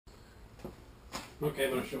Okay,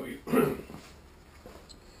 I'm going to show you. I'm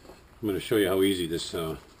going to show you how easy this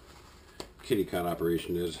kitty cat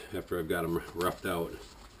operation is after I've got them roughed out,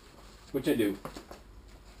 which I do.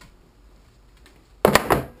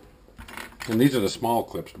 And these are the small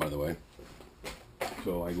clips, by the way.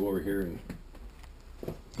 So I go over here and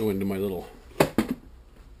go into my little.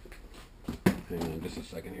 Hang on just a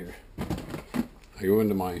second here. I go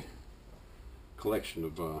into my collection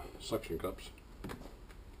of suction cups.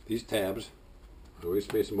 These tabs, I always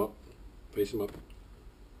face them up.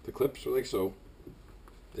 The clips are like so.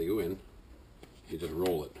 They go in. You just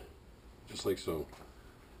roll it, just like so,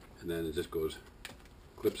 and then it just goes,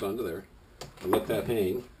 clips onto there. I let that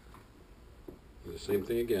hang. Do the same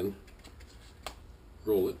thing again.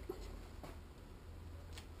 Roll it.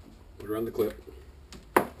 Put it on the clip.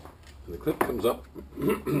 And the clip comes up.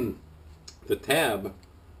 The tab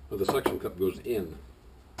of the suction cup goes in.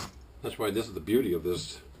 That's why this is the beauty of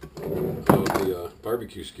this. The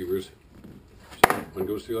barbecue skewers. So one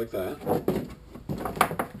goes through like that.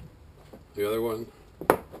 The other one,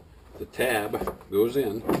 the tab goes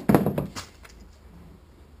in.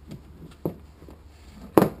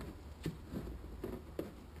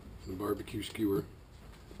 The barbecue skewer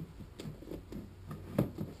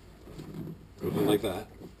goes in like that.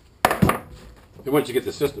 And once you get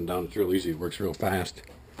the system down, it's real easy. It works real fast.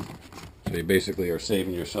 So you basically are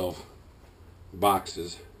saving yourself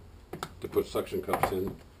boxes to put suction cups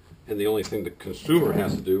in, and the only thing the consumer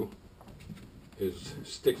has to do is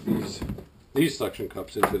stick these suction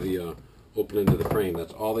cups into the open end of the frame.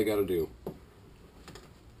 That's all they got to do.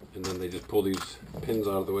 And then they just pull these pins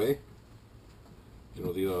out of the way. You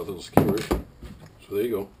know, these are little skewers. So there you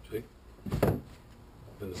go. See?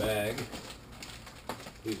 In the bag.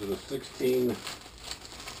 These are the 16.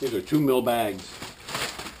 These are 2 mil bags.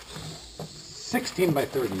 16 by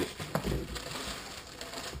 30.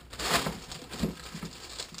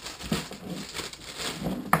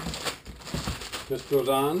 This goes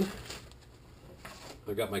on.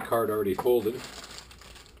 I've got my card already folded.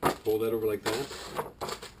 Fold that over like that.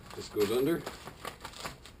 This goes under.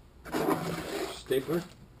 Stapler.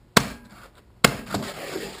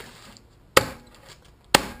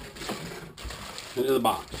 Into the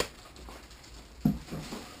box.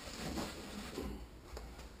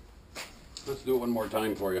 Let's do it one more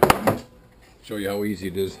time for you. Show you how easy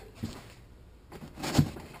it is.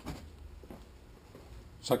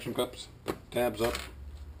 Suction cups, tabs up,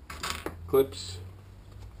 clips.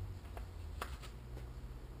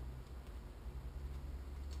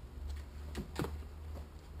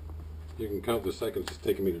 You can count the seconds it's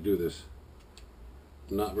taken me to do this.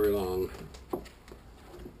 Not very long.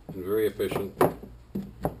 And very efficient.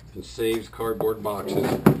 And saves cardboard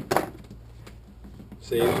boxes.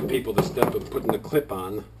 Saves people the step of putting the clip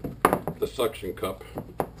on the suction cup.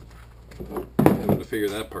 Having to figure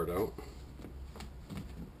that part out.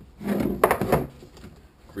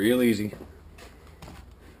 Real easy.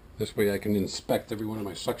 This way I can inspect every one of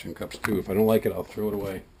my suction cups too. If I don't like it, I'll throw it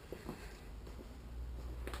away.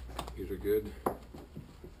 These are good.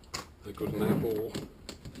 That goes in that hole.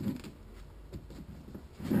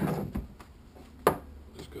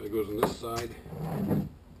 This guy goes on this side.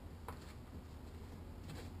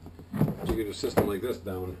 You get a system like this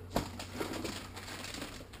down,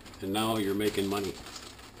 and now you're making money.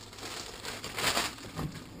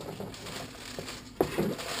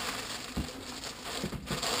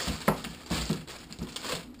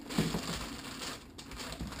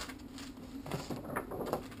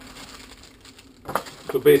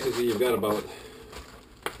 So basically you've got about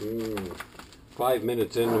 5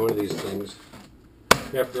 minutes into one of these things.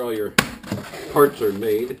 After all your parts are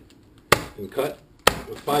made and cut,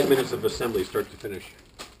 with 5 minutes of assembly start to finish.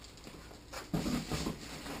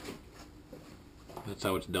 That's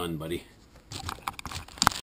how it's done, buddy.